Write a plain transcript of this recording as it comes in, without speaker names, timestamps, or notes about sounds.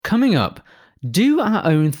Coming up, do our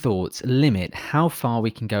own thoughts limit how far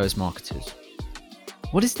we can go as marketers?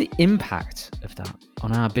 What is the impact of that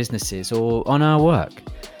on our businesses or on our work?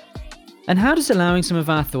 And how does allowing some of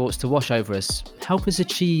our thoughts to wash over us help us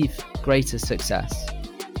achieve greater success?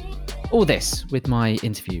 All this with my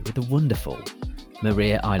interview with the wonderful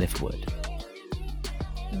Maria Iliff-Wood.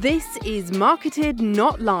 This is Marketed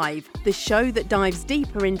Not Live, the show that dives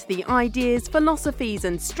deeper into the ideas, philosophies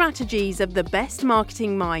and strategies of the best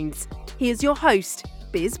marketing minds. Here's your host,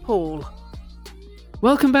 Biz Paul.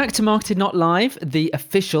 Welcome back to Marketed Not Live, the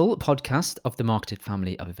official podcast of the Marketed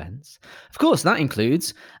family of events. Of course, that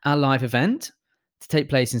includes our live event to take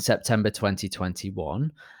place in September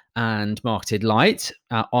 2021 and Marketed Lite,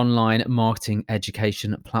 our online marketing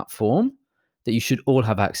education platform that you should all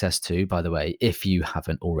have access to, by the way, if you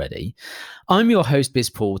haven't already. I'm your host,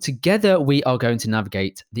 Biz Paul. Together, we are going to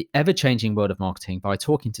navigate the ever-changing world of marketing by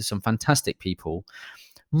talking to some fantastic people,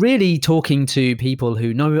 really talking to people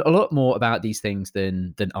who know a lot more about these things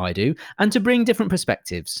than I do, and to bring different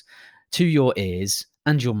perspectives to your ears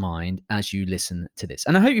and your mind as you listen to this.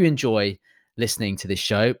 And I hope you enjoy listening to this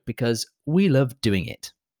show because we love doing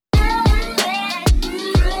it.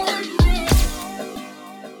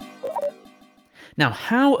 Now,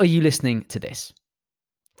 how are you listening to this?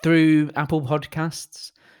 Through Apple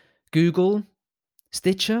Podcasts, Google,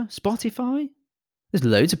 Stitcher, Spotify? There's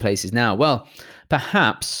loads of places now. Well,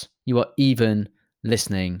 perhaps you are even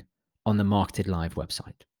listening on the Marketed Live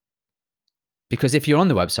website. Because if you're on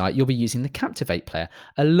the website, you'll be using the Captivate player,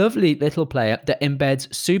 a lovely little player that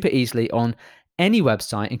embeds super easily on any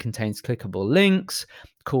website and contains clickable links,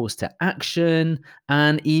 calls to action,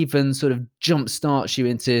 and even sort of jump starts you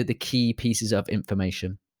into the key pieces of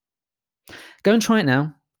information. Go and try it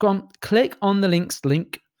now. Go on, click on the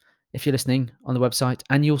link if you're listening on the website,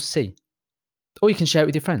 and you'll see. Or you can share it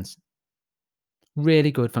with your friends.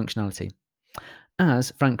 Really good functionality,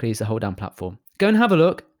 as frankly is the whole damn platform. Go and have a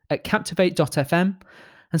look at captivate.fm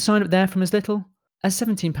and sign up there from as little as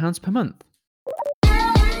 £17 per month.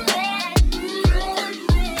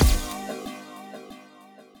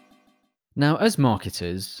 Now, as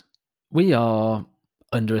marketers, we are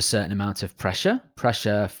under a certain amount of pressure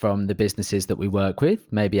from the businesses that we work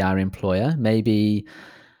with, maybe our employer, maybe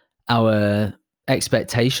our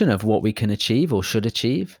expectation of what we can achieve or should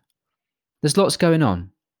achieve. There's lots going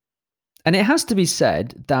on. And it has to be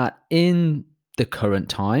said that in the current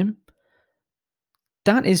time,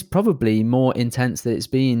 that is probably more intense than it's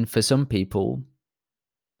been for some people,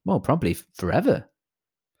 well, probably forever.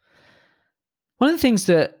 One of the things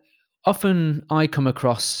that often I come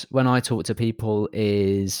across when I talk to people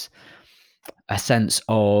is a sense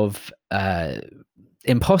of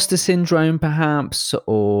imposter syndrome, perhaps,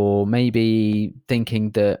 or maybe thinking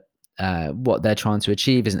that what they're trying to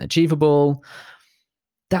achieve isn't achievable.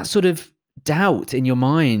 That sort of doubt in your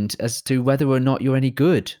mind as to whether or not you're any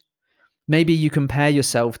good. Maybe you compare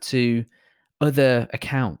yourself to other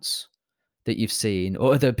accounts that you've seen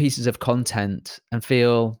or other pieces of content and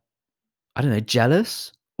feel, I don't know,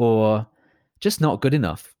 jealous or just not good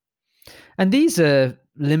enough. And these are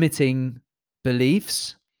limiting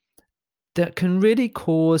beliefs that can really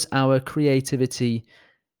cause our creativity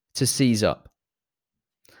to seize up.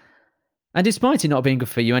 And despite it not being good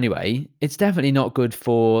for you anyway, it's definitely not good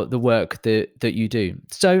for the work that you do.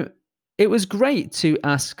 So it was great to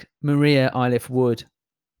ask Maria Iliff-Wood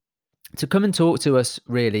to come and talk to us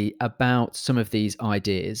really about some of these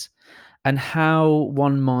ideas and how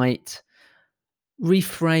one might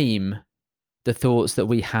reframe the thoughts that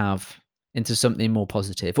we have into something more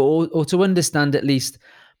positive, or to understand at least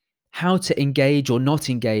how to engage or not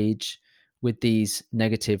engage with these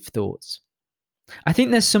negative thoughts. I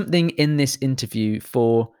think there's something in this interview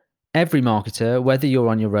for every marketer, whether you're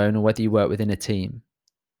on your own or whether you work within a team.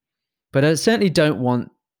 But I certainly don't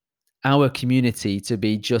want our community to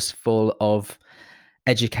be just full of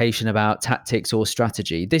education about tactics or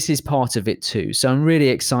strategy. This is part of it too. So I'm really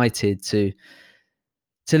excited to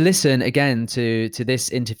listen again to this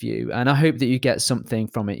interview, and I hope that you get something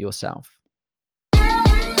from it yourself.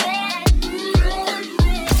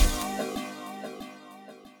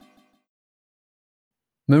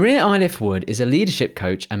 Maria Iliff-Wood is a leadership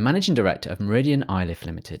coach and managing director of Meridian Iliff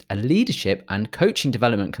Limited, a leadership and coaching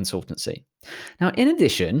development consultancy. Now, in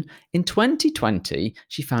addition, in 2020,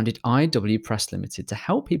 she founded IW Press Limited to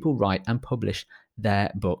help people write and publish their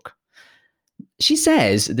book. She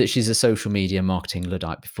says that she's a social media marketing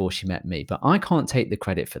Luddite before she met me, but I can't take the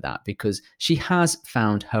credit for that because she has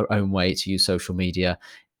found her own way to use social media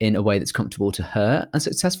in a way that's comfortable to her and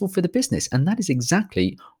successful for the business. And that is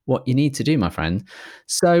exactly what you need to do, my friend.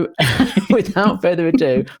 So without further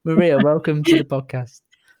ado, Maria, welcome to the podcast.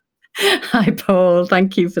 Hi, Paul.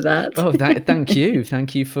 Thank you for that. Oh, thank you.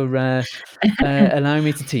 Thank you for allowing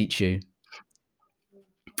me to teach you.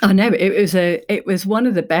 I know it was one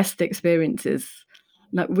of the best experiences.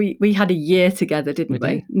 Like we had a year together, didn't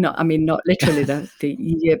we? did. Not literally the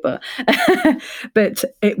year, but but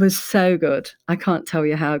it was so good. I can't tell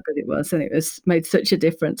you how good it was, and it was made such a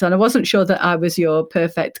difference. And I wasn't sure that I was your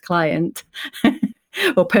perfect client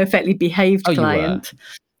or perfectly behaved client.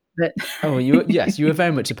 But yes, you were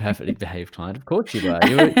very much a perfectly behaved client. Of course you were.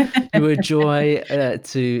 You were a joy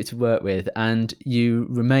to work with, and you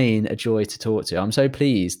remain a joy to talk to. I'm so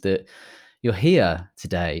pleased that you're here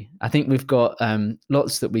today. I think we've got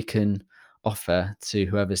lots that we can offer to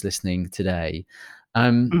whoever's listening today.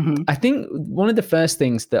 I think one of the first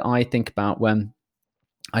things that I think about when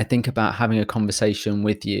I think about having a conversation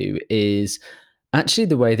with you is actually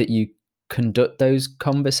the way that you conduct those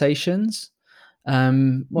conversations.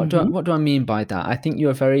 What do I mean by that? I think you're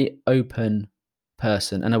a very open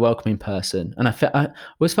person and a welcoming person, and I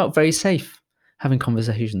always felt very safe having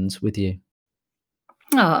conversations with you.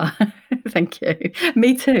 Oh, thank you.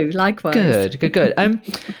 Me too. Likewise. Good.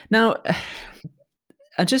 Now,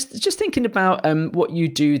 and just thinking about what you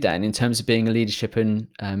do then in terms of being a leadership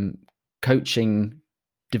and coaching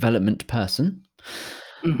development person.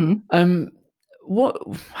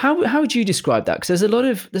 How would you describe that? Because there's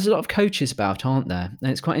a lot of coaches about, aren't there?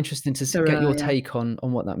 And it's quite interesting to get your take on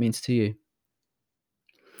what that means to you.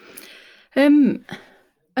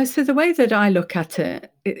 So the way that I look at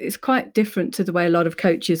it is quite different to the way a lot of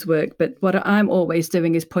coaches work. But what I'm always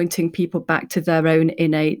doing is pointing people back to their own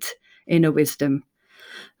innate inner wisdom.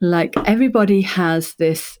 Like everybody has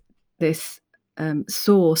this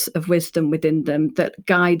source of wisdom within them that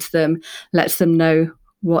guides them, lets them know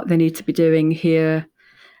what they need to be doing here,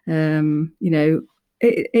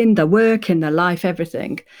 in their work, in their life,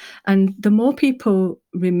 everything. And the more people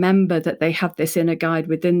remember that they have this inner guide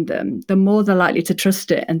within them, the more they're likely to trust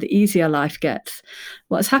it and the easier life gets.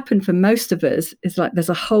 What's happened for most of us is like there's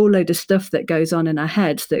a whole load of stuff that goes on in our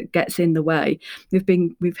heads that gets in the way.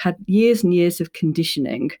 We've had years and years of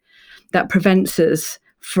conditioning that prevents us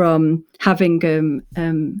from having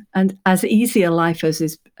and as easy a life as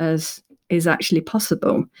is actually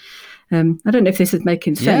possible. I don't know if this is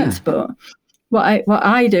making sense, but what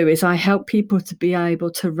I do is I help people to be able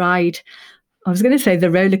to ride, I was going to say, the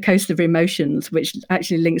roller coaster of emotions, which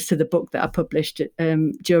actually links to the book that I published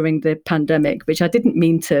during the pandemic, which I didn't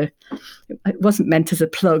mean to, it wasn't meant as a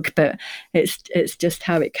plug, but it's just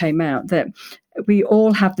how it came out, that we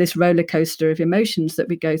all have this roller coaster of emotions that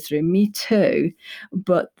we go through. Me too.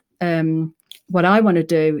 But what I want to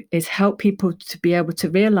do is help people to be able to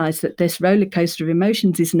realize that this roller coaster of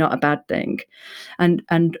emotions is not a bad thing. And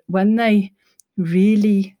when they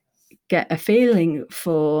really get a feeling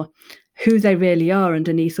for who they really are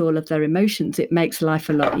underneath all of their emotions, it makes life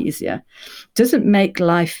a lot easier. It doesn't make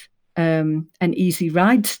life an easy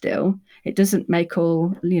ride still. It doesn't make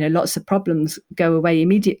lots of problems go away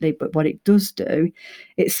immediately, but what it does do,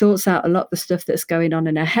 it sorts out a lot of the stuff that's going on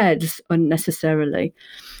in our heads unnecessarily.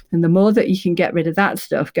 And the more that you can get rid of that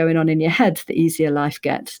stuff going on in your head, the easier life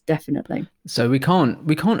gets, definitely. So we can't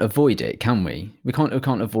avoid it, can we? We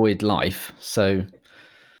can't avoid life. So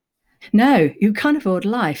no, you can't avoid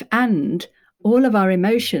life, and all of our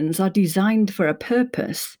emotions are designed for a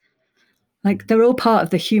purpose. Like they're all part of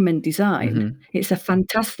the human design. It's a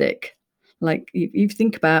fantastic, like you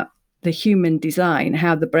think about the human design,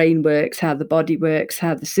 how the brain works, how the body works,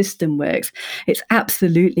 how the system works. It's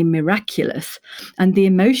absolutely miraculous. And the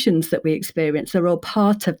emotions that we experience are all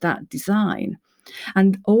part of that design.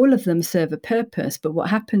 And all of them serve a purpose. But what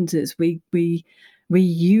happens is we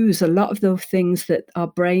use a lot of the things that our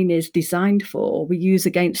brain is designed for, we use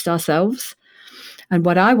against ourselves. And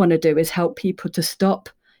what I want to do is help people to stop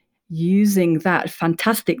using that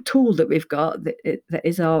fantastic tool that we've got, that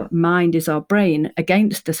is our mind, is our brain,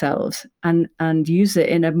 against ourselves, and use it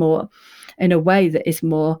in a way that is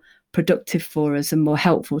more productive for us and more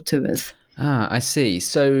helpful to us. I see.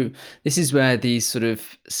 So this is where these sort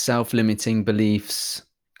of self-limiting beliefs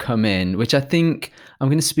come in, which I think I'm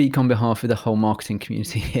going to speak on behalf of the whole marketing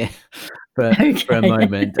community here for a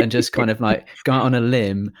moment, and just kind of like go out on a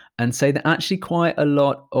limb and say that actually quite a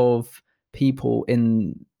lot of people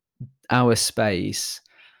in our space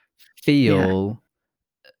feel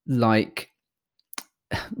like,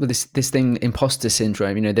 well, this thing, imposter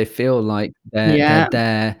syndrome, they feel like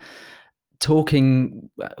they're talking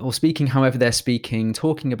or speaking however they're speaking,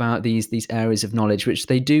 talking about these areas of knowledge which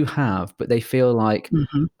they do have, but they feel like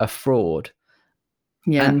a fraud.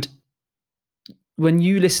 And when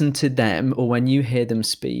you listen to them or when you hear them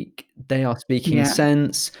speak, they are speaking Yeah.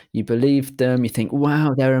 sense. You believe them. You think,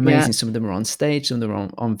 wow, they're Yeah. amazing. Some of them are on stage, some of them are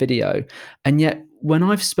on video. And yet, when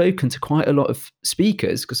I've spoken to quite a lot of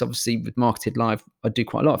speakers, because obviously with Marketed Live, I do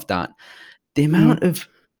quite a lot of that, the amount of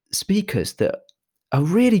speakers that are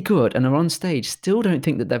really good and are on stage still don't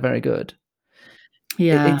think that they're very good.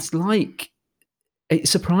 Yeah. It's like, it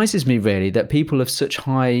surprises me really that people of such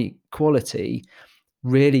high quality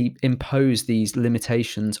really impose these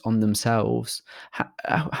limitations on themselves.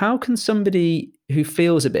 How can somebody who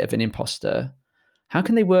feels a bit of an imposter, how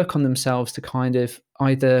can they work on themselves to kind of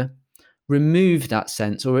either remove that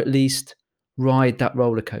sense or at least ride that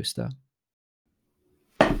roller coaster?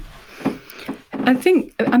 I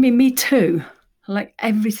think, I mean, me too. Like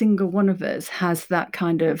every single one of us has that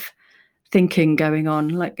kind of thinking going on.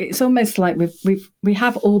 Like it's almost like we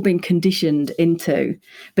have all been conditioned into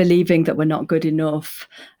believing that we're not good enough.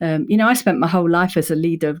 I spent my whole life as a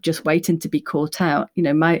leader just waiting to be caught out.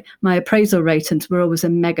 My appraisal ratings were always a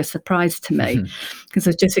mega surprise to me because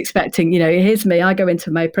I was just expecting, here's me. I go into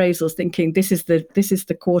my appraisals thinking this is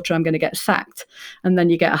the quarter I'm going to get sacked, and then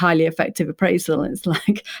you get a highly effective appraisal, and it's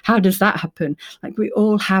like, how does that happen? Like we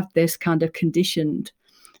all have this kind of conditioned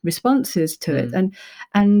responses to it,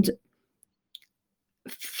 and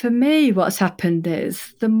for me, what's happened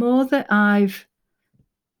is the more that I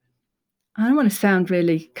don't want to sound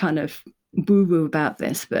really kind of woo-woo about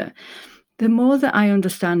this, but the more that I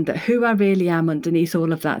understand that who I really am underneath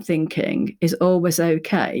all of that thinking is always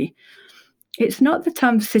okay, it's not that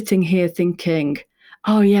I'm sitting here thinking,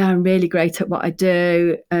 oh yeah, I'm really great at what I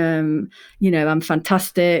do, I'm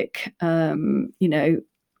fantastic,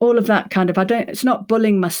 all of that kind of, it's not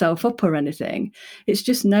bullying myself up or anything. It's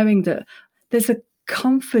just knowing that there's a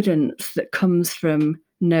confidence that comes from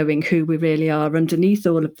knowing who we really are underneath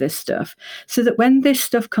all of this stuff, so that when this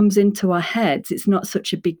stuff comes into our heads, it's not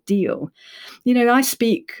such a big deal. I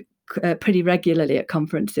speak pretty regularly at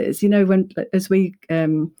conferences, as we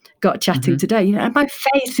got chatting today, and my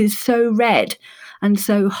face is so red and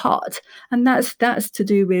so hot, and that's to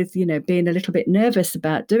do with being a little bit nervous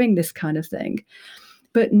about doing this kind of thing.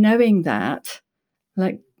 But knowing that,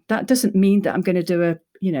 like, that doesn't mean that I'm going to do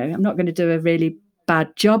I'm not going to do a really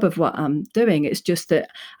bad job of what I'm doing. It's just that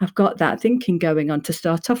I've got that thinking going on to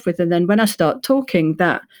start off with. And then when I start talking,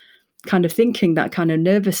 that kind of thinking, that kind of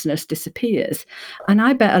nervousness disappears. And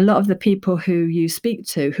I bet a lot of the people who you speak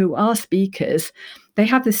to, who are speakers, they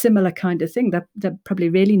have the similar kind of thing. They're probably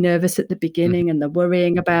really nervous at the beginning and they're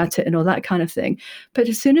worrying about it and all that kind of thing. But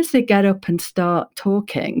as soon as they get up and start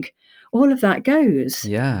talking, all of that goes.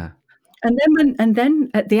 Yeah. And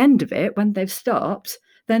then at the end of it, when they've stopped,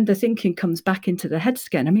 then the thinking comes back into their heads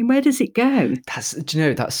again. I mean, where does it go?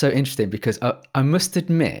 That's so interesting, because I must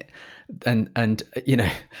admit, and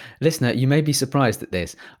listener, you may be surprised at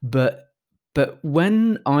this, but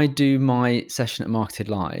when I do my session at Marketed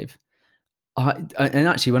Live, and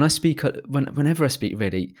actually when I speak, whenever I speak,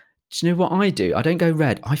 really, do you know what I do? I don't go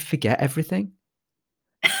red. I forget everything.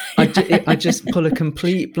 I just pull a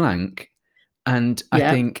complete blank, and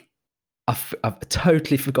I think, I've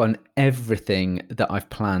totally forgotten everything that I've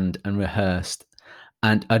planned and rehearsed,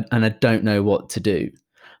 and I don't know what to do.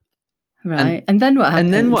 Right. And then what happens?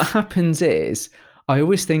 And then what happens is, I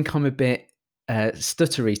always think I'm a bit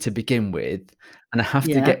stuttery to begin with, and I have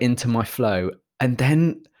to get into my flow. And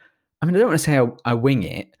then, I don't want to say I wing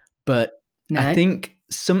it, but I think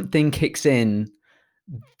something kicks in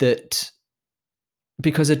that,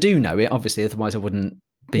 because I do know it, obviously, otherwise I wouldn't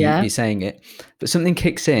be saying it, but something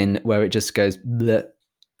kicks in where it just goes bleh.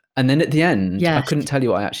 And then at the end, I couldn't tell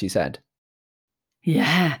you what I actually said.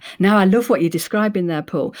 Yeah. Now, I love what you're describing there,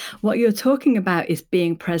 Paul. What you're talking about is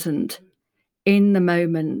being present in the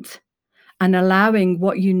moment and allowing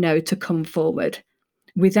what you know to come forward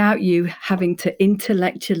without you having to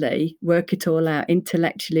intellectually work it all out,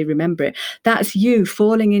 intellectually remember it. That's you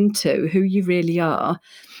falling into who you really are,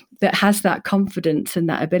 that has that confidence and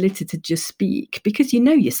that ability to just speak, because you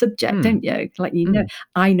know your subject, don't you? Like,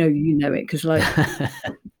 I know you know it, because you're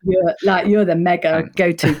the mega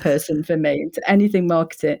go-to person for me. To anything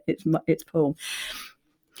marketing, it's Paul.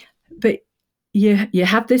 But you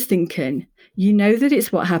have this thinking, you know that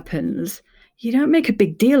it's what happens. You don't make a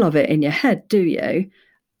big deal of it in your head, do you?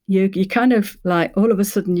 You kind of, like, all of a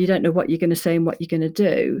sudden you don't know what you're going to say and what you're going to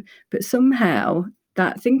do, but somehow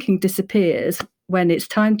that thinking disappears when it's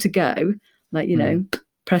time to go, like,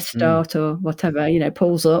 press start or whatever,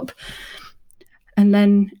 pulls up, and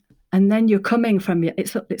then you're coming from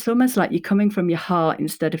it's almost like you're coming from your heart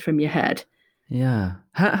instead of from your head. Yeah.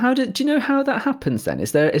 Do you know how that happens then?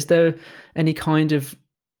 Is there any kind of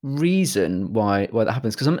reason why that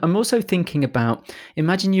happens? Because I'm also thinking about,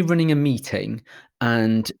 imagine you're running a meeting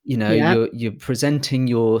and Yeah. you're presenting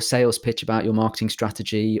your sales pitch about your marketing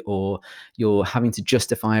strategy, or you're having to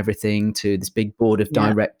justify everything to this big board of Yeah.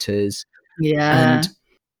 directors, Yeah. and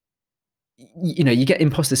you get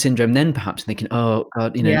imposter syndrome then, perhaps thinking, oh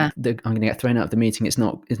God, Yeah. I'm going to get thrown out of the meeting. It's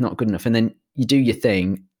not good enough. And then you do your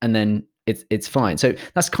thing and then it's fine. So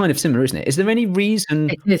that's kind of similar, isn't it? Is there any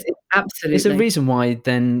reason, It is. It's is there a absolutely. reason why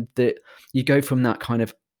then that you go from that kind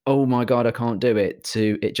of, oh my God, I can't do it,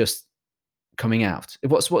 to it just coming out?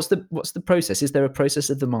 What's the process? Is there a process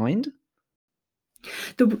of the mind?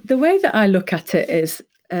 The way that I look at it is,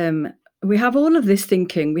 we have all of this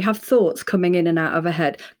thinking, we have thoughts coming in and out of our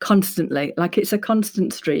head constantly, like it's a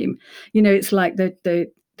constant stream. It's like the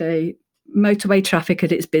motorway traffic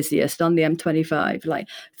at its busiest on the M25, like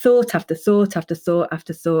thought after thought after thought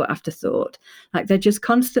after thought after thought. Like they're just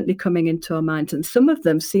constantly coming into our minds, and some of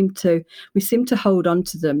them we seem to hold on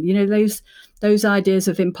to them. Those ideas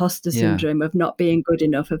of imposter syndrome, of not being good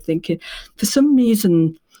enough, of thinking, for some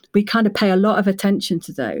reason we kind of pay a lot of attention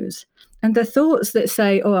to those. And the thoughts that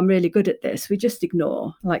say, oh, I'm really good at this, we just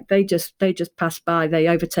ignore. Like they just pass by, they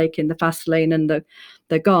overtake in the fast lane and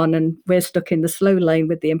they're gone, and we're stuck in the slow lane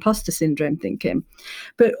with the imposter syndrome thinking.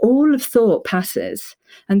 But all of thought passes.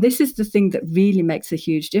 And this is the thing that really makes a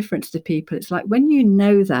huge difference to people. It's like when you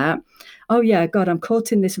know that, oh yeah, God, I'm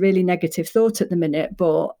caught in this really negative thought at the minute,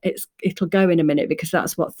 but it'll go in a minute because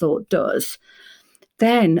that's what thought does.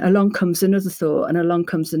 Then along comes another thought, and along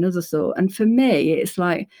comes another thought. And for me, it's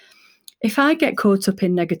like, if I get caught up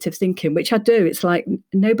in negative thinking, which I do, it's like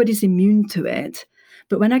nobody's immune to it.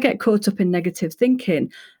 But when I get caught up in negative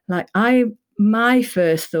thinking, like my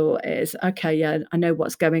first thought is, okay, yeah, I know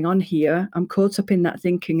what's going on here. I'm caught up in that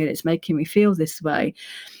thinking and it's making me feel this way.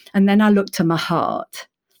 And then I look to my heart.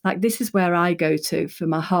 Like this is where I go to for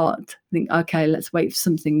my heart. Think, okay, let's wait for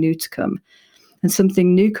something new to come. And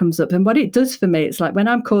something new comes up. And what it does for me, it's like when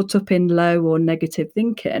I'm caught up in low or negative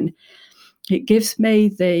thinking, it gives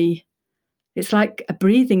me it's like a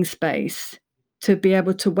breathing space to be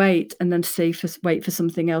able to wait and then wait for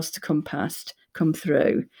something else to come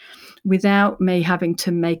through, without me having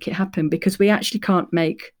to make it happen, because we actually can't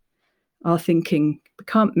make our thinking, we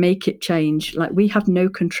can't make it change. Like we have no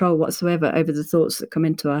control whatsoever over the thoughts that come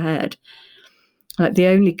into our head. Like the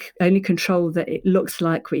only control that it looks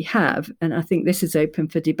like we have, and I think this is open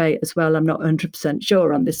for debate as well, I'm not 100%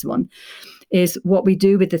 sure on this one, is what we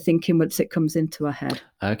do with the thinking once it comes into our head.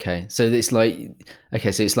 Okay, so it's like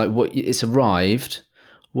what it's arrived.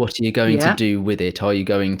 What are you going to do with it? Are you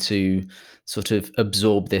going to sort of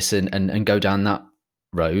absorb this and go down that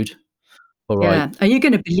road? All right. Are you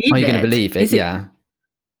going to believe it? Are you going to believe it? Yeah.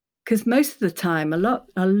 Because most of the time, a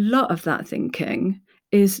lot of that thinking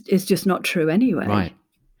is just not true anyway. Right.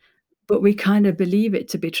 But we kind of believe it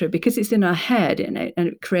to be true because it's in our head, and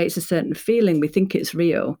it creates a certain feeling. We think it's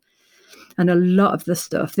real. And a lot of the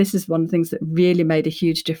stuff, this is one of the things that really made a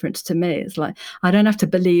huge difference to me. It's like, I don't have to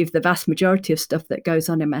believe the vast majority of stuff that goes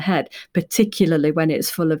on in my head, particularly when it's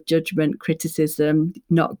full of judgment, criticism,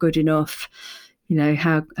 not good enough,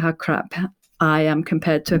 how crap I am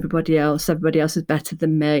compared to everybody else. Everybody else is better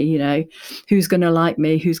than me, who's going to like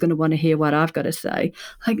me, who's going to want to hear what I've got to say.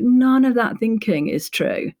 Like none of that thinking is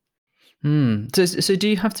true. So do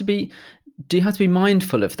you have to be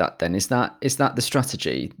mindful of that then? Is that the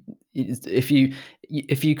strategy? If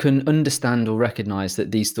you can understand or recognize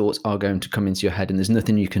that these thoughts are going to come into your head and there's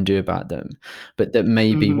nothing you can do about them, but that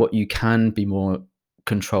maybe what you can be more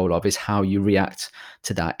control of is how you react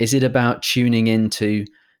to that. Is it about tuning into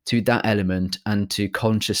that element and to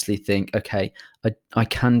consciously think, okay, I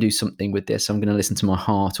can do something with this, I'm going to listen to my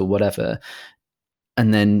heart or whatever,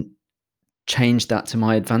 and then change that to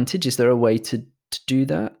my advantage? Is there a way to do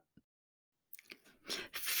that?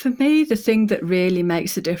 For me, the thing that really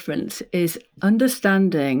makes a difference is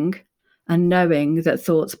understanding and knowing that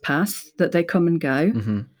thoughts pass, that they come and go.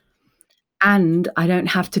 Mm-hmm. And I don't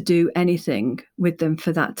have to do anything with them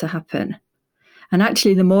for that to happen. And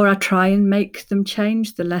actually, the more I try and make them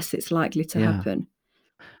change, the less it's likely to happen.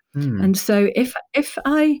 And so if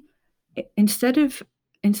I, instead of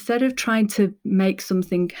trying to make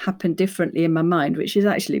something happen differently in my mind, which is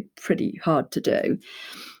actually pretty hard to do,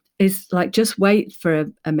 is like just wait for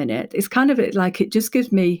a minute. It's kind of like it just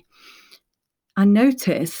gives me, I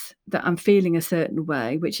notice that I'm feeling a certain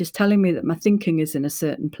way, which is telling me that my thinking is in a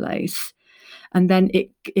certain place. And then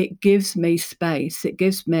it gives me space. It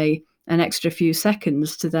gives me an extra few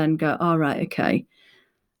seconds to then go, all right, okay,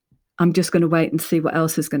 I'm just going to wait and see what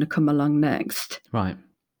else is going to come along next. Right.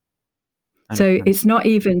 So it's not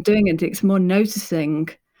even doing it. It's more noticing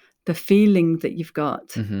the feeling that you've got.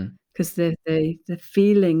 Mm-hmm. Because the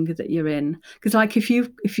feeling that you're in, because like if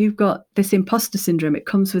you've got this imposter syndrome, it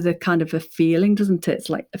comes with a kind of a feeling, doesn't it? It's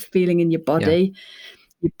like a feeling in your body,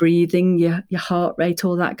 your breathing, your heart rate,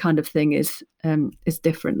 all that kind of thing is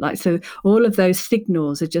different. Like, so all of those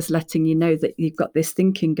signals are just letting you know that you've got this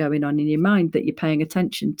thinking going on in your mind that you're paying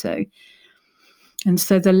attention to. And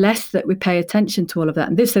so the less that we pay attention to all of that,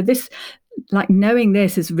 and this like knowing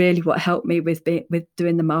this is really what helped me with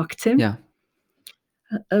doing the marketing. Yeah.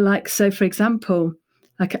 Like, so for example,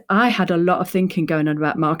 like I had a lot of thinking going on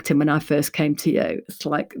about marketing when I first came to you. It's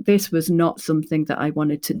like, this was not something that I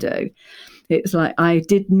wanted to do. It's like, I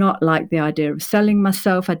did not like the idea of selling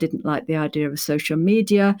myself. I didn't like the idea of social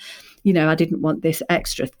media. You know, I didn't want this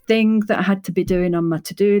extra thing that I had to be doing on my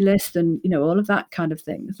to-do list and, you know, all of that kind of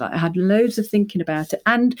thing. It's like I had loads of thinking about it.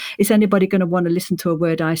 And is anybody going to want to listen to a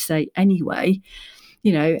word I say anyway?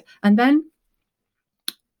 You know, and then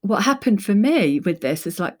what happened for me with this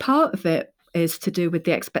is like, part of it is to do with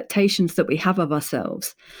the expectations that we have of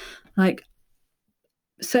ourselves. Like,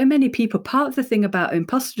 so many people, part of the thing about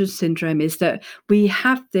imposter syndrome is that we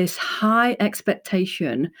have this high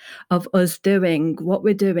expectation of us doing what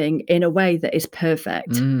we're doing in a way that is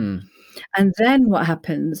perfect. And then what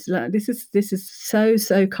happens, like, this is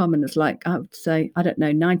so common. It's like, I would say, I don't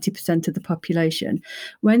know, 90% of the population.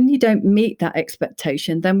 When you don't meet that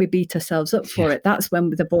expectation, then we beat ourselves up for it. That's when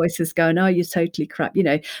the voice is going, oh, you're totally crap. You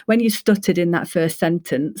know, when you stuttered in that first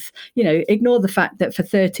sentence, you know, ignore the fact that for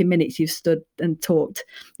 30 minutes you've stood and talked,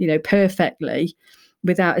 you know, perfectly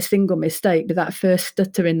without a single mistake. But that first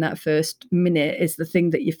stutter in that first minute is the thing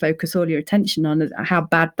that you focus all your attention on, how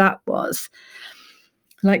bad that was.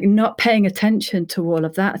 Like, not paying attention to all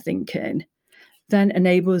of that thinking then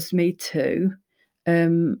enables me to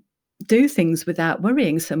do things without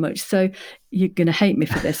worrying so much. So you're going to hate me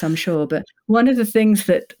for this, I'm sure. But one of the things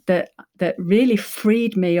that really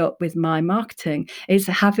freed me up with my marketing is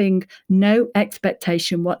having no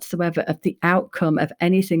expectation whatsoever of the outcome of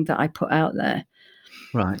anything that I put out there.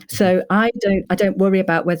 Right. So I don't worry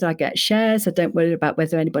about whether I get shares. I don't worry about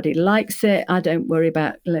whether anybody likes it. I don't worry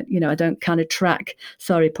about, you know, I don't kind of track.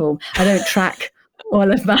 Sorry, Paul. I don't track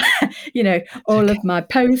all of my, you know, all of my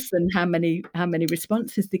posts and how many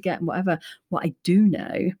responses they get and whatever. What I do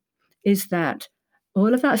know is that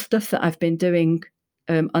all of that stuff that I've been doing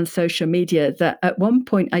on social media, that at one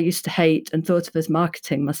point I used to hate and thought of as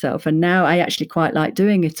marketing myself, and now I actually quite like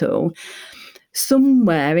doing it all.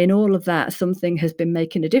 Somewhere in all of that, something has been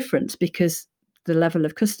making a difference because the level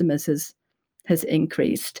of customers has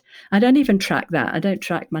increased. I don't even track that. I don't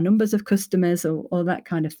track my numbers of customers or that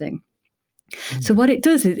kind of thing. So what it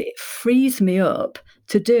does is it frees me up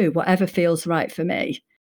to do whatever feels right for me.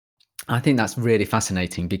 I think that's really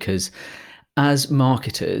fascinating because as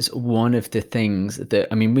marketers, one of the things that,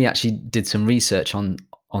 I mean, we actually did some research on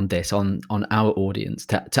this, on our audience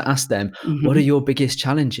to ask them, what are your biggest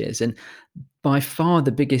challenges? And by far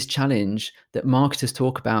the biggest challenge that marketers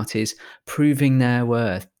talk about is proving their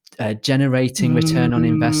worth, generating return on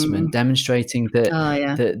investment, demonstrating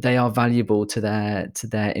that they are valuable to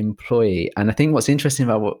their employee. And I think what's interesting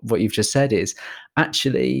about what you've just said is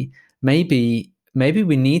actually maybe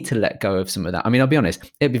we need to let go of some of that. I mean, I'll be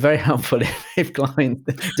honest, it'd be very helpful if clients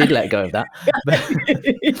did let go of that.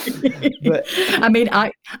 But I mean,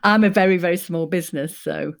 I'm a very, very small business,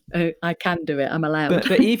 so I can do it. I'm allowed.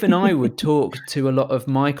 But even I would talk to a lot of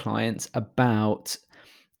my clients about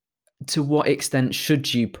to what extent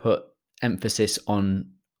should you put emphasis on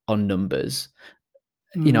numbers.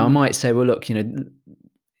 You know, I might say, well, look, you know,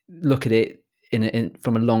 look at it in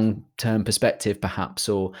from a long-term perspective, perhaps,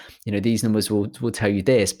 or, you know, these numbers will tell you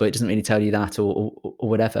this, but it doesn't really tell you that, or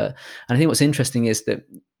whatever. And I think what's interesting is that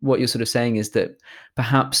what you're sort of saying is that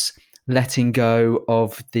perhaps letting go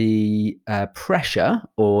of the pressure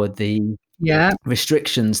or the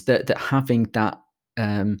restrictions that having that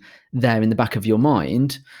there in the back of your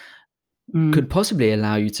mind could possibly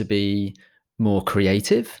allow you to be more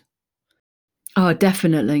creative. Oh,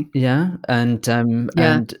 definitely. Yeah, and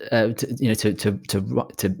you know,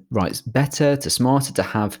 to write better, to smarter, to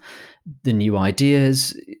have the new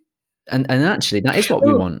ideas, and actually that is what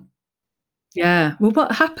we want. Yeah. Well,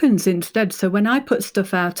 what happens instead? So when I put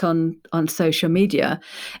stuff out on social media,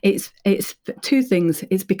 it's two things.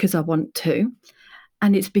 It's because I want to,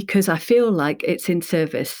 and it's because I feel like it's in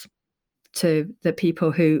service to the people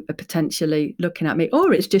who are potentially looking at me,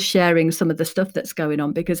 or it's just sharing some of the stuff that's going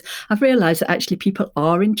on, because I've realized that actually people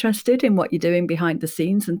are interested in what you're doing behind the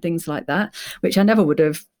scenes and things like that, which I never would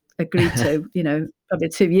have agreed to, you know, probably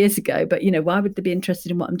 2 years ago. But, you know, why would they be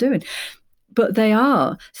interested in what I'm doing? But they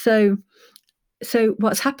are. So so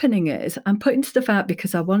what's happening is I'm putting stuff out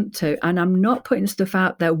because I want to, and I'm not putting stuff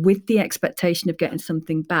out there with the expectation of getting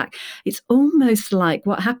something back. It's almost like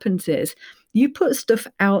what happens is you put stuff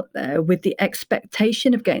out there with the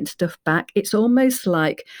expectation of getting stuff back. It's almost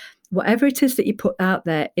like whatever it is that you put out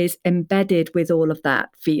there is embedded with all of that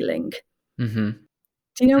feeling. Mm-hmm.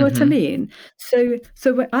 Do you know what I mean? So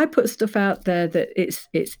when I put stuff out there that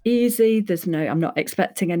it's easy, I'm not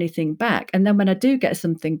expecting anything back. And then when I do get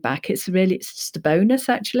something back, it's just a bonus,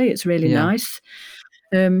 actually. It's really nice.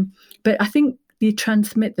 But I think you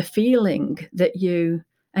transmit the feeling that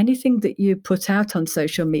anything that you put out on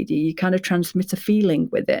social media, you kind of transmit a feeling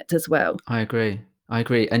with it as well. I agree.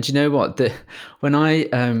 And you know what? When I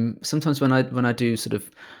sometimes when I do sort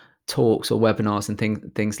of talks or webinars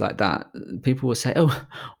and things like that, people will say, "Oh,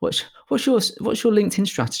 what's your LinkedIn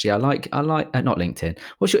strategy? I like not LinkedIn.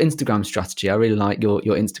 What's your Instagram strategy? I really like your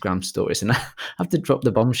Instagram stories." And I have to drop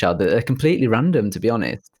the bombshell that they're completely random, to be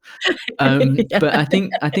honest. But I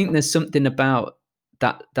think there's something about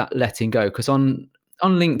that letting go, because on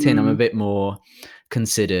LinkedIn I'm a bit more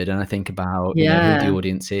considered, and I think about who the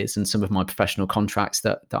audience is and some of my professional contracts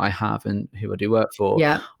that I have and who I do work for.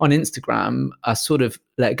 On Instagram, I sort of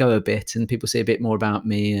let go a bit, and people see a bit more about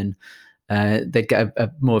me, and they get a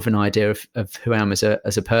more of an idea of who I am as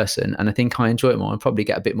a person, and I think I enjoy it more and probably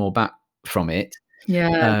get a bit more back from it.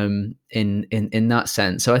 In that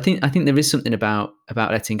sense. So I think there is something about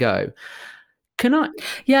letting go. Can I?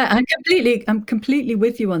 Yeah, I'm completely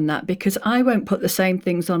with you on that, because I won't put the same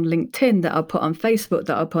things on LinkedIn that I'll put on Facebook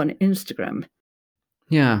that I'll put on Instagram.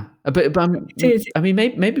 Yeah, but I mean,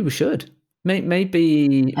 maybe we should.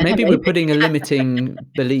 Maybe we're putting a limiting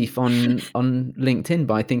belief on LinkedIn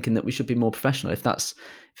by thinking that we should be more professional. If that's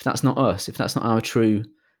not us, if that's not our true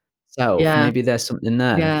self, maybe there's something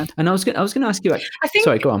there. Yeah. And I was going to ask you.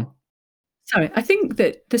 Sorry, go on. Sorry, I think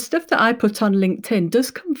that the stuff that I put on LinkedIn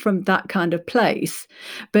does come from that kind of place,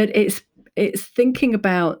 but it's thinking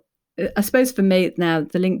about, I suppose for me now,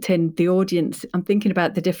 the LinkedIn, the audience, I'm thinking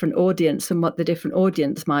about the different audience and what the different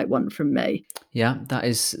audience might want from me. Yeah, that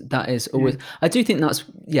is always, I do think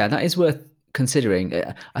that is worth considering.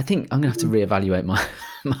 I think I'm going to have to reevaluate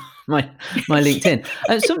my LinkedIn.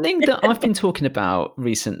 Something that I've been talking about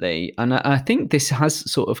recently, and I think this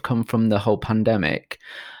has sort of come from the whole pandemic,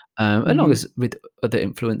 along as with other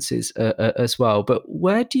influences as well. But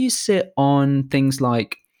where do you sit on things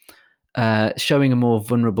like showing a more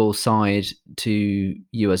vulnerable side to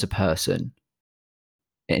you as a person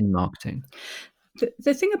in marketing?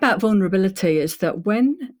 The thing about vulnerability is that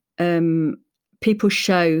when people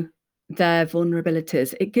show their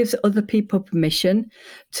vulnerabilities, it gives other people permission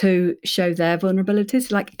to show their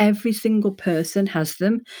vulnerabilities. Like, every single person has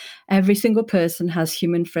them. Every single person has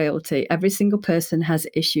human frailty. Every single person has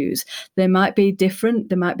issues. They might be different.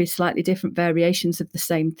 There might be slightly different variations of the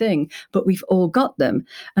same thing, but we've all got them.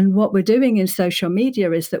 And what we're doing in social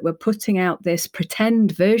media is that we're putting out this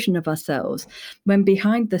pretend version of ourselves, when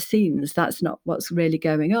behind the scenes, that's not what's really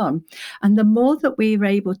going on. And the more that we're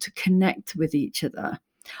able to connect with each other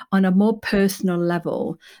on a more personal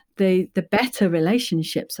level, the better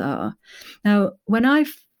relationships are. Now, when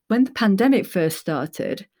the pandemic first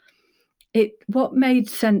started, what made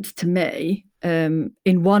sense to me, in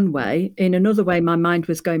one way. In another way, my mind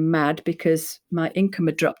was going mad because my income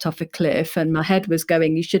had dropped off a cliff, and my head was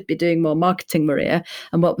going, "You should be doing more marketing, Maria."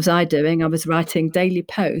 And what was I doing? I was writing daily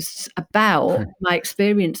posts about my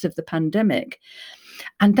experience of the pandemic.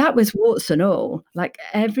 And that was warts and all. Like,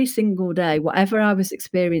 every single day, whatever I was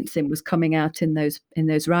experiencing was coming out in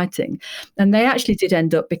those writing. And they actually did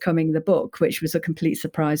end up becoming the book, which was a complete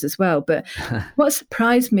surprise as well. But what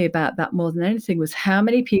surprised me about that more than anything was how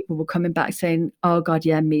many people were coming back saying, "Oh God,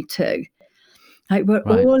 yeah, me too." Like, we're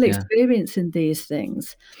all experiencing these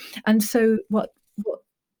things. And so what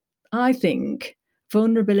I think,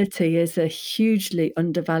 vulnerability is a hugely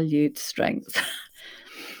undervalued strength.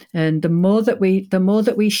 And the more that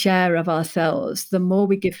we share of ourselves, the more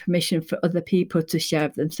we give permission for other people to share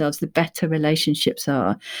of themselves, the better relationships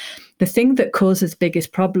are. The thing that causes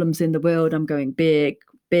biggest problems in the world, I'm going big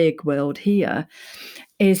world here,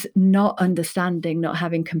 is not understanding, not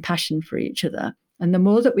having compassion for each other. And the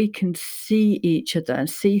more that we can see each other and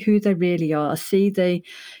see who they really are, see the,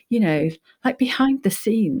 like, behind the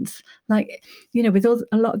scenes, like, with a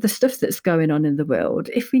lot of the stuff that's going on in the world,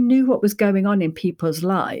 if we knew what was going on in people's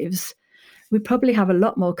lives, we'd probably have a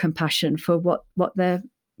lot more compassion for what they're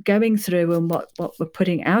going through and what we're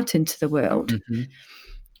putting out into the world. Mm-hmm.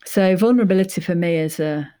 So vulnerability for me is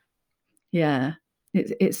I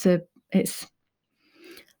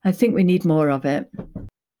think we need more of it.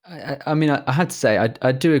 I mean, I had to say,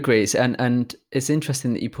 I do agree. And it's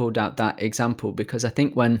interesting that you pulled out that example, because I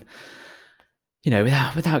think when,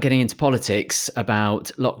 without getting into politics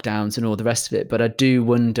about lockdowns and all the rest of it, but I do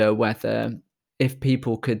wonder whether, if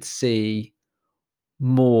people could see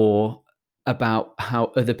more about how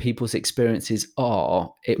other people's experiences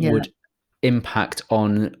are, it Yeah. would impact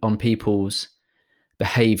on people's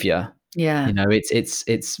behavior. Yeah.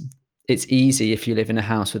 It's easy if you live in a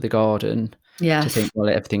house with a garden to Yes. think, well,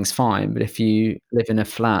 everything's fine. But if you live in a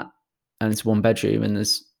flat and it's one bedroom and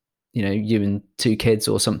there's, you and two kids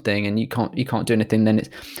or something, and you can't do anything, then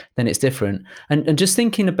it's different. And just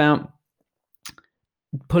thinking about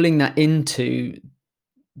pulling that into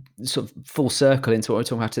sort of full circle into what we were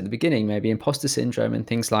talking about at the beginning, maybe imposter syndrome and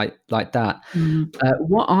things like that.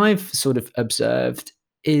 What I've sort of observed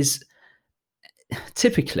is,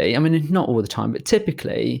 typically, I mean, not all the time, but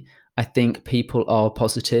typically, I think people are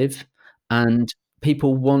positive, and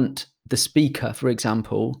people want the speaker, for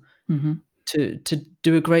example, Mm-hmm. to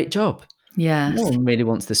do a great job. Yes. No one really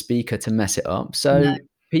wants the speaker to mess it up. No. So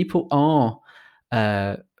people are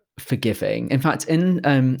forgiving. In fact, in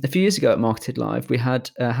a few years ago at Marketed Live, we had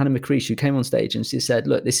Hannah McCreesh, who came on stage, and she said,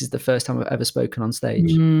 "Look, this is the first time I've ever spoken on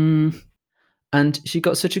stage." And she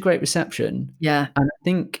got such a great reception. Yeah. And I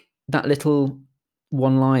think that little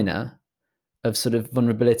one-liner of sort of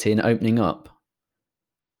vulnerability and opening up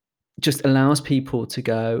just allows people to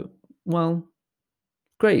go, well,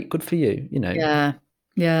 great, good for you, Yeah.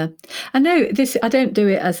 Yeah. I know this, I don't do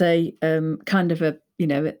it as a kind of a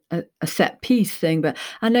set piece thing, but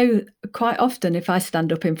I know quite often if I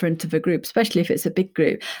stand up in front of a group, especially if it's a big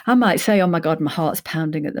group, I might say, "Oh my God, my heart's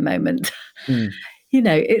pounding at the moment."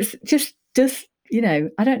 It's just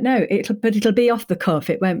I don't know. It'll be off the cuff.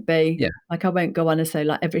 It won't be like, I won't go on and say,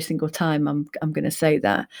 like, every single time I'm going to say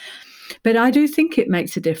that. But I do think it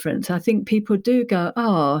makes a difference. I think people do go,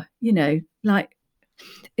 "Oh, like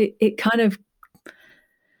it kind of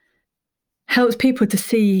helps people to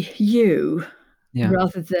see you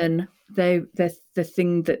rather than the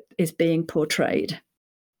thing that is being portrayed."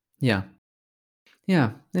 Yeah.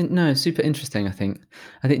 No, super interesting. I think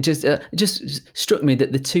just it just struck me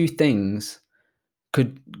that the two things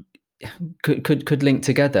could link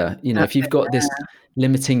together. If you've got this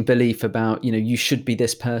limiting belief about, you should be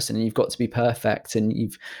this person and you've got to be perfect and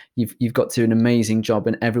you've got to do an amazing job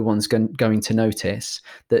and everyone's going to notice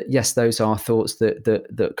that, yes, those are thoughts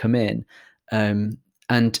that come in. And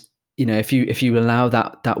if you allow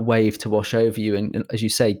that wave to wash over you, and as you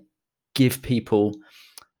say, give people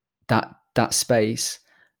that space,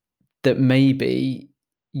 that maybe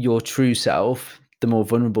your true self, the more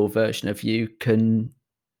vulnerable version of you, can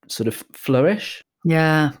sort of flourish.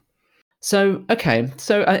 Yeah. So, okay.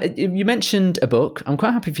 So you mentioned a book. I'm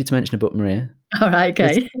quite happy for you to mention a book, Maria. All right.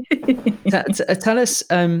 Okay. Tell us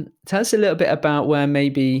a little bit about where,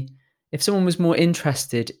 maybe if someone was more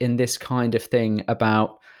interested in this kind of thing,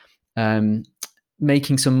 about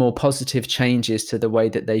making some more positive changes to the way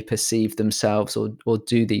that they perceive themselves or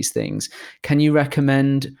do these things, can you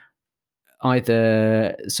recommend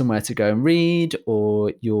either somewhere to go and read,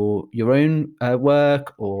 or your own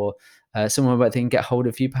work, or somewhere where they can get hold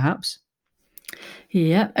of you, perhaps?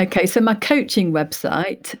 Yeah. Okay. So my coaching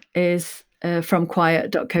website is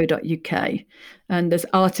fromquiet.co.uk, and there's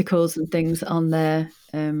articles and things on there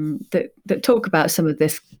that talk about some of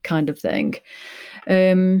this kind of thing.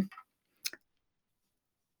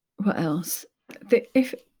 What else? The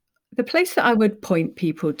place that I would point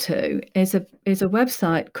people to is a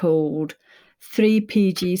website called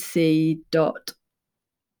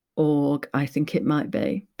 3pgc.org, I think it might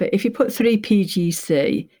be. But if you put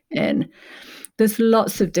 3pgc in, there's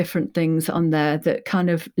lots of different things on there that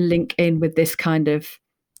kind of link in with this kind of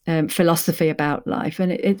philosophy about life.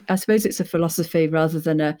 And I suppose it's a philosophy rather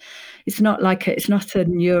than it's not a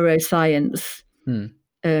neuroscience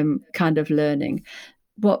kind of learning.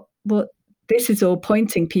 What this is all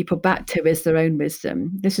pointing people back to is their own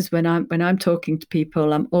wisdom. This is when I'm talking to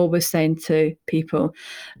people, I'm always saying to people,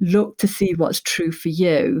 look to see what's true for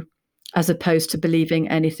you, as opposed to believing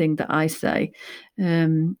anything that I say.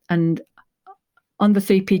 And on the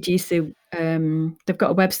 3PGC, they've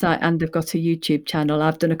got a website and they've got a YouTube channel.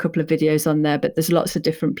 I've done a couple of videos on there, but there's lots of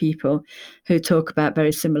different people who talk about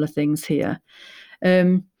very similar things here.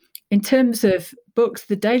 In terms of books,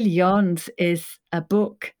 The Daily Yarns is a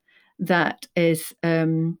book that is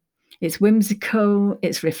it's whimsical,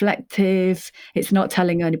 it's reflective, it's not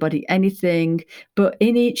telling anybody anything, but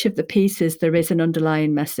in each of the pieces there is an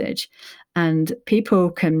underlying message, and people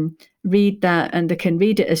can read that, and they can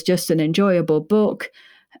read it as just an enjoyable book,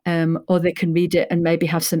 or they can read it and maybe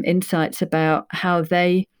have some insights about how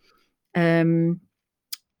they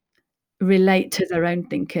relate to their own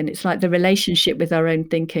thinking. It's like the relationship with our own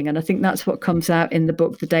thinking. And I think that's what comes out in the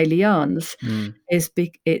book, The Daily Yarns,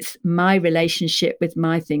 it's my relationship with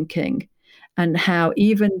my thinking, and how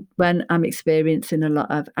even when I'm experiencing a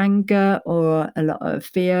lot of anger or a lot of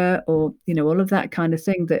fear or, all of that kind of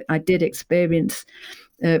thing that I did experience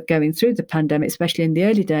going through the pandemic, especially in the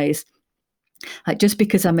early days, like just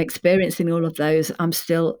because I'm experiencing all of those, I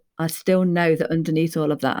still know that underneath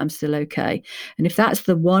all of that, I'm still okay. And if that's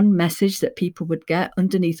the one message that people would get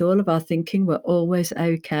underneath all of our thinking, we're always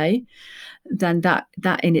okay, then that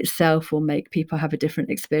in itself will make people have a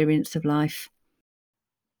different experience of life.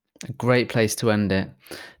 A great place to end it.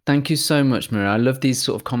 Thank you so much, Maria. I love these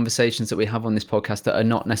sort of conversations that we have on this podcast that are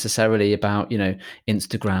not necessarily about,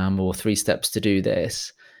 Instagram or 3 steps to do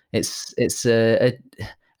this. It's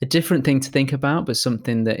a different thing to think about, but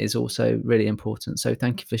something that is also really important. So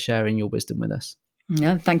thank you for sharing your wisdom with us.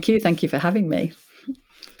 Yeah, thank you. Thank you for having me.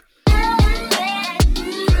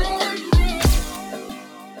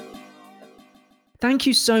 Thank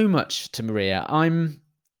you so much to Maria. I'm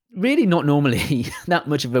really not normally that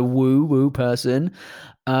much of a woo-woo person.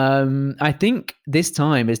 I think this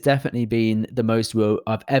time has definitely been the most woo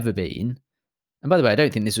I've ever been. And by the way, I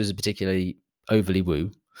don't think this was a particularly overly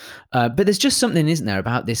woo. But there's just something, isn't there,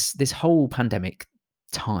 about this whole pandemic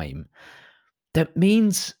time that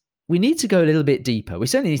means we need to go a little bit deeper. We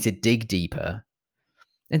certainly need to dig deeper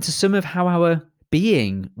into some of how our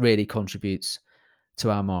being really contributes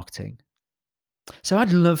to our marketing. So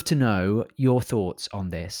I'd love to know your thoughts on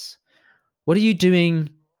this. What are you doing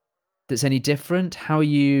that's any different? How are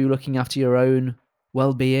you looking after your own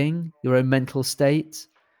well-being, your own mental state?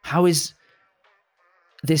 How is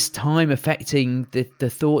this time affecting the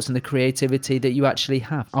thoughts and the creativity that you actually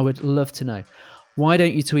have? I would love to know. Why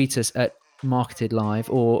don't you tweet us at Marketed Live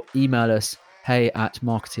or email us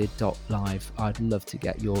hey@marketed.live. I'd love to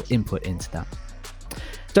get your input into that.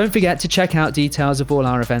 Don't forget to check out details of all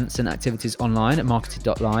our events and activities online at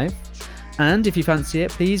marketed.live. And if you fancy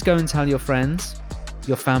it, please go and tell your friends,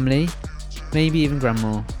 your family, maybe even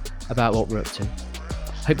grandma about what we're up to.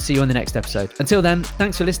 Hope to see you on the next episode. Until then,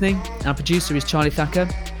 thanks for listening. Our producer is Charlie Thacker.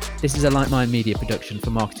 This is a Like Mind Media production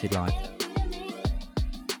for Marketed Live.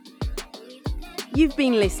 You've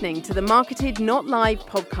been listening to the Marketed Not Live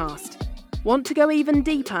podcast. Want to go even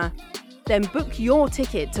deeper? Then book your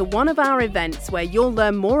ticket to one of our events where you'll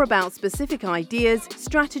learn more about specific ideas,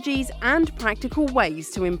 strategies, and practical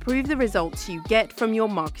ways to improve the results you get from your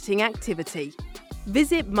marketing activity.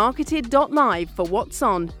 Visit marketed.live for what's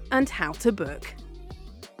on and how to book.